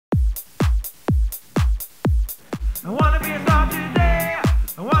I wanna be a star today.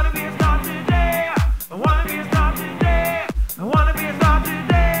 I wanna be a star today. I wanna be a star today. I wanna be a star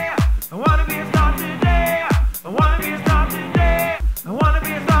today. I wanna be a star today. I wanna be a star today. I wanna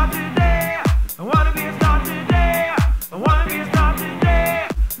be a star today. I wanna be a star today. I wanna be a star today.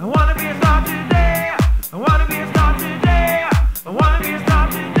 I wanna be a star today. I wanna be a star today. I wanna be a star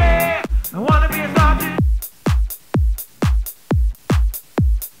today. I wanna be a star today.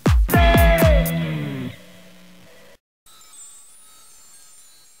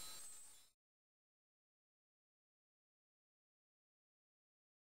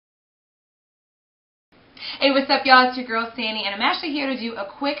 Hey, what's up, y'all? It's your girl, Sandy, and I'm actually here to do a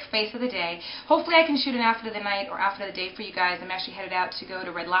quick face of the day. Hopefully I can shoot an outfit of the night or outfit of the day for you guys. I'm actually headed out to go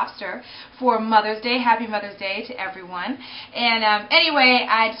to Red Lobster for Mother's Day. Happy Mother's Day to everyone. And anyway,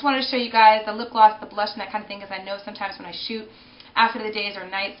 I just wanted to show you guys the lip gloss, the blush, and that kind of thing, because I know sometimes when I shoot outfit of the days or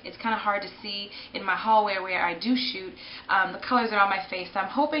nights, it's kind of hard to see in my hallway where I do shoot the colors that are on my face. So I'm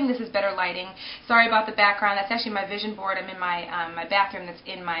hoping this is better lighting. Sorry about the background. That's actually my vision board. I'm in my my bathroom that's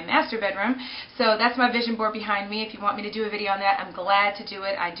in my master bedroom. So that's my vision board behind me. If you want me to do a video on that, I'm glad to do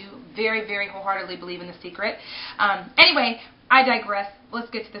it. I do very, very wholeheartedly believe in the secret. Anyway, I digress. Let's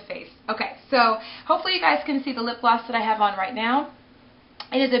get to the face. Okay, so hopefully you guys can see the lip gloss that I have on right now.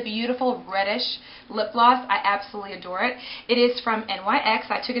 It is a beautiful reddish lip gloss. I absolutely adore it. It is from NYX.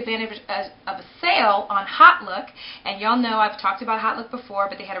 I took advantage of a sale on Hot Look, and y'all know I've talked about Hot Look before,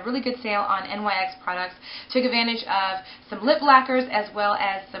 but they had a really good sale on NYX products. Took advantage of some lip lacquers as well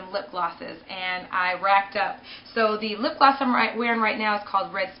as some lip glosses, and I racked up. So the lip gloss I'm wearing right now is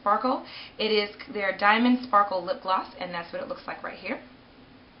called Red Sparkle. It is their Diamond Sparkle Lip Gloss, and that's what it looks like right here.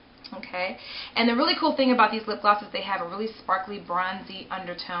 Okay, and the really cool thing about these lip glosses, they have a really sparkly bronzy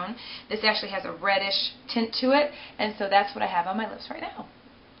undertone. This actually has a reddish tint to it, and so that's what I have on my lips right now.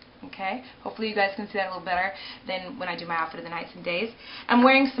 Okay, hopefully you guys can see that a little better than when I do my outfit of the nights and days. I'm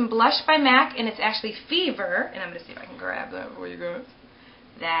wearing some blush by MAC, and it's actually Fever, and I'm going to see if I can grab that for you guys.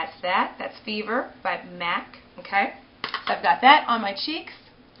 That's Fever by MAC. Okay, so I've got that on my cheeks.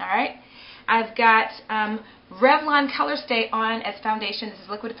 Alright, I've got Revlon Color Stay on as foundation. This is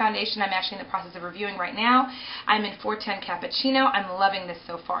liquid foundation. I'm actually in the process of reviewing right now. I'm in 410 Cappuccino. I'm loving this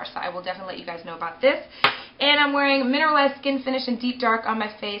so far, so I will definitely let you guys know about this. And I'm wearing Mineralized Skin Finish in Deep Dark on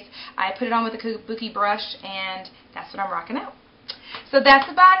my face. I put it on with a kabuki brush, and that's what I'm rocking out. So that's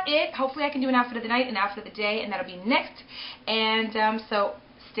about it. Hopefully I can do an outfit of the night, an outfit of the day, and that'll be next. And so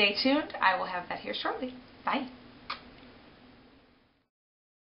stay tuned. I will have that here shortly. Bye.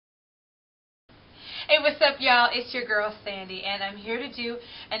 Hey, what's up, y'all? It's your girl, Sandy, and I'm here to do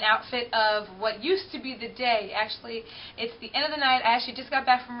an outfit of what used to be the day. Actually, it's the end of the night. I actually just got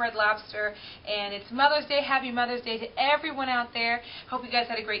back from Red Lobster, and it's Mother's Day. Happy Mother's Day to everyone out there. Hope you guys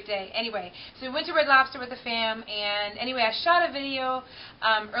had a great day. Anyway, so we went to Red Lobster with the fam, and anyway, I shot a video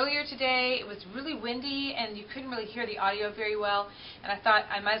earlier today. It was really windy, and you couldn't really hear the audio very well, and I thought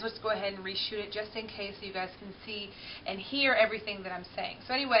I might as well just go ahead and reshoot it just in case so you guys can see and hear everything that I'm saying.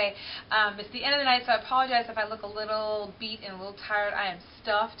 So anyway, it's the end of the night, so I apologize if I look a little beat and a little tired. I am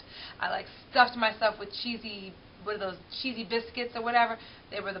stuffed. I stuffed myself with cheesy, what are those, cheesy biscuits or whatever.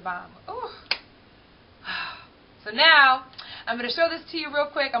 They were the bomb. Ooh. So now, I'm going to show this to you real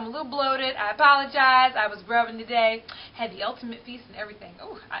quick. I'm a little bloated. I apologize. I was grubbing today. Had the ultimate feast and everything.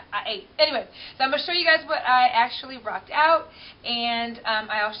 Ooh, I ate. Anyway, so I'm going to show you guys what I actually rocked out. And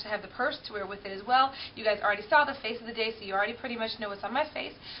I also have the purse to wear with it as well. You guys already saw the face of the day, so you already pretty much know what's on my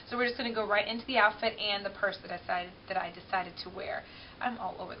face. So we're just going to go right into the outfit and the purse that I decided to wear. I'm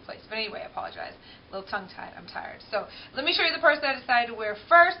all over the place. But anyway, I apologize. A little tongue-tied. I'm tired. So let me show you the purse that I decided to wear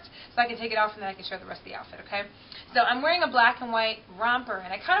first so I can take it off and then I can show the rest of the outfit, okay? So I'm wearing a black and white romper,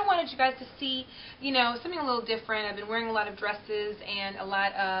 and I kind of wanted you guys to see, you know, something a little different. I've been wearing a lot of dresses and a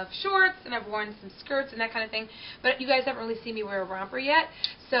lot of shorts, and I've worn some skirts and that kind of thing, but you guys haven't really seen me wear a romper yet.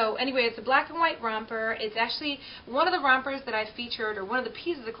 So anyway, it's a black and white romper. It's actually one of the rompers that I featured, or one of the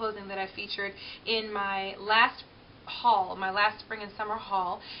pieces of clothing that I featured in my last haul, my last spring and summer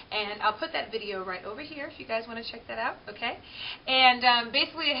haul, and I'll put that video right over here if you guys want to check that out, okay? And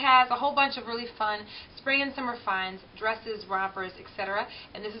basically it has a whole bunch of really fun spring and summer finds, dresses, rompers, etc.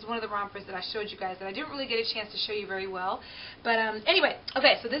 And this is one of the rompers that I showed you guys that I didn't really get a chance to show you very well. But anyway,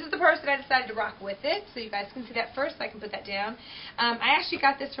 okay, so this is the purse that I decided to rock with it, so you guys can see that first, so I can put that down. I actually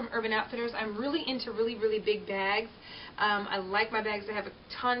got this from Urban Outfitters. I'm really into really big bags. I like my bags to have a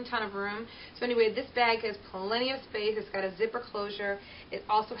ton of room. So anyway, this bag has plenty of space. It's got a zipper closure. It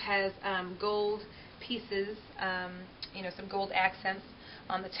also has gold pieces, you know, some gold accents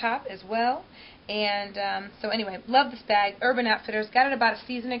on the top as well. And so anyway, love this bag. Urban Outfitters, got it about a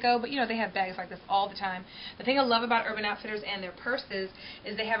season ago, but you know they have bags like this all the time. The thing I love about Urban Outfitters and their purses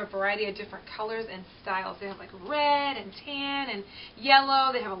is they have a variety of different colors and styles. They have like red and tan and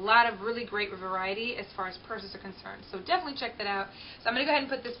yellow. They have a lot of really great variety as far as purses are concerned. So definitely check that out. So I'm going to go ahead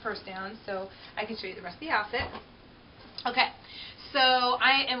and put this purse down so I can show you the rest of the outfit. Okay. So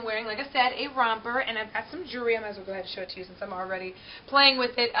I am wearing, like I said, a romper, and I've got some jewelry. I might as well go ahead and show it to you since I'm already playing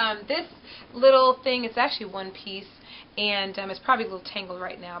with it. This little thing, it's actually one piece, and it's probably a little tangled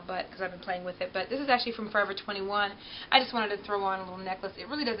right now, but because I've been playing with it. But this is actually from Forever 21. I just wanted to throw on a little necklace. It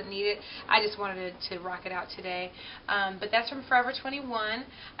really doesn't need it. I just wanted to rock it out today. But that's from Forever 21.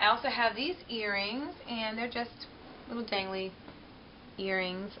 I also have these earrings, and they're just little dangly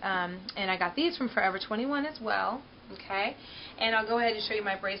earrings. And I got these from Forever 21 as well. Okay, and I'll go ahead and show you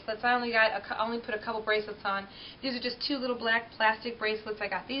my bracelets. I only put a couple bracelets on. These are just two little black plastic bracelets. I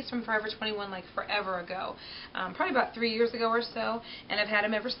got these from Forever 21 like forever ago, probably about 3 years ago or so, and I've had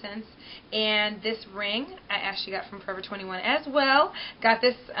them ever since. And this ring I actually got from Forever 21 as well. Got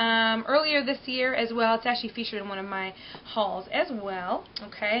this earlier this year as well. It's actually featured in one of my hauls as well.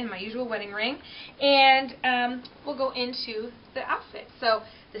 Okay, my usual wedding ring. And we'll go into the outfit. So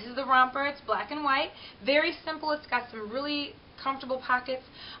this is the romper. It's black and white. Very simple. It's got some really comfortable pockets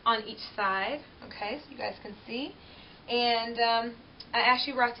on each side. Okay, so you guys can see. And I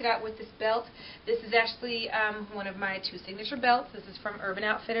actually rocked it out with this belt. This is actually one of my 2 signature belts. This is from Urban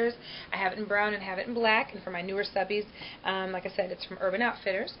Outfitters. I have it in brown and have it in black. And for my newer subbies, like I said, it's from Urban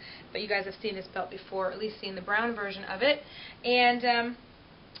Outfitters. But you guys have seen this belt before, or at least seen the brown version of it. And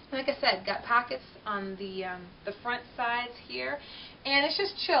like I said, got pockets on the front sides here, and it's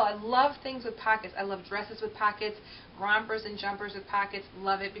just chill. I love things with pockets. I love dresses with pockets, rompers and jumpers with pockets.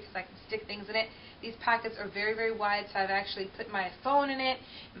 Love it because I can stick things in it. These pockets are very, very wide, so I've actually put my phone in it,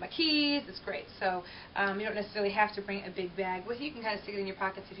 and my keys. It's great. So you don't necessarily have to bring a big bag with you. You can kind of stick it in your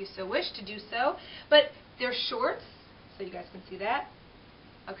pockets if you so wish to do so. But they're shorts, so you guys can see that.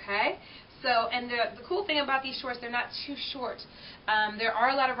 Okay. So, and the cool thing about these shorts, they're not too short. There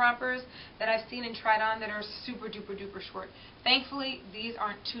are a lot of rompers that I've seen and tried on that are super duper duper short. Thankfully, these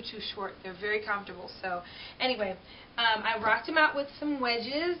aren't too short. They're very comfortable. So, anyway, I rocked them out with some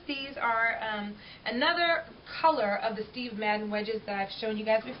wedges. These are another color of the Steve Madden wedges that I've shown you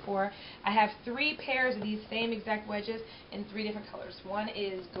guys before. I have 3 pairs of these same exact wedges in 3 different colors. One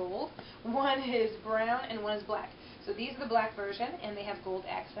is gold, one is brown, and one is black. So these are the black version, and they have gold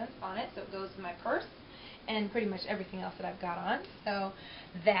accents on it, so it goes in my purse and pretty much everything else that I've got on. So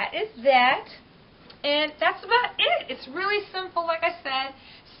that is that, and that's about it. It's really simple, like I said,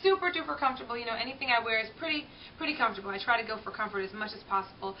 super duper comfortable. You know, anything I wear is pretty comfortable. I try to go for comfort as much as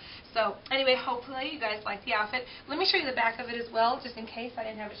possible. So anyway, hopefully you guys like the outfit. Let me show you the back of it as well, just in case I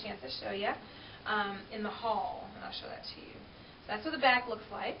didn't have a chance to show you in the haul, and I'll show that to you. So that's what the back looks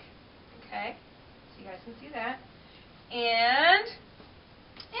like. Okay, so you guys can see that. And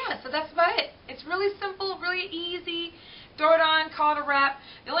yeah, so that's about it. It's really simple, really easy. Throw it on, call it a wrap.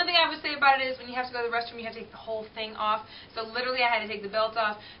 The only thing I would say about it is when you have to go to the restroom, you have to take the whole thing off. So literally I had to take the belt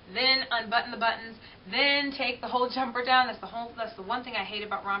off, then unbutton the buttons, then take the whole jumper down. That's the one thing I hate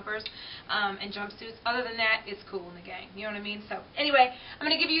about rompers and jumpsuits. Other than that, it's cool in the gang. You know what I mean? So anyway, I'm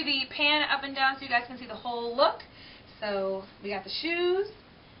going to give you the pan up and down so you guys can see the whole look. So we got the shoes,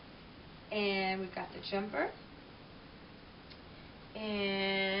 and we've got the jumper.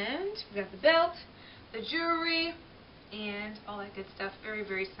 And we've got the belt, the jewelry, and all that good stuff. Very,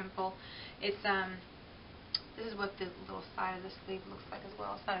 very simple. It's this is what the little side of the sleeve looks like as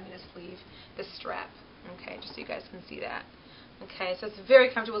well. It's not even a sleeve, the strap. Okay, just so you guys can see that. Okay, so it's very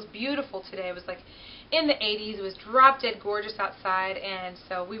comfortable. It's beautiful today. It was like in the 80s. It was drop dead gorgeous outside, and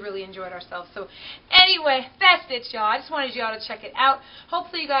so we really enjoyed ourselves. So anyway, that's it, y'all. I just wanted y'all to check it out.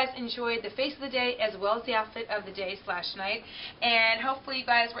 Hopefully you guys enjoyed the face of the day as well as the outfit of the day / night, and hopefully you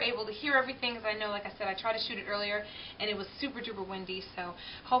guys were able to hear everything, because I know, like I said, I tried to shoot it earlier, and it was super duper windy, so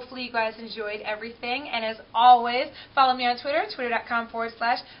hopefully you guys enjoyed everything. And as always, follow me on Twitter,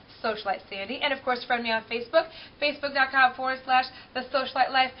 twitter.com/SocialiteSandy, and of course friend me on Facebook,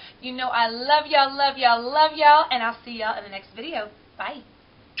 facebook.com/TheSocialiteLife. You know I love y'all, love y'all, love y'all, and I'll see y'all in the next video. Bye.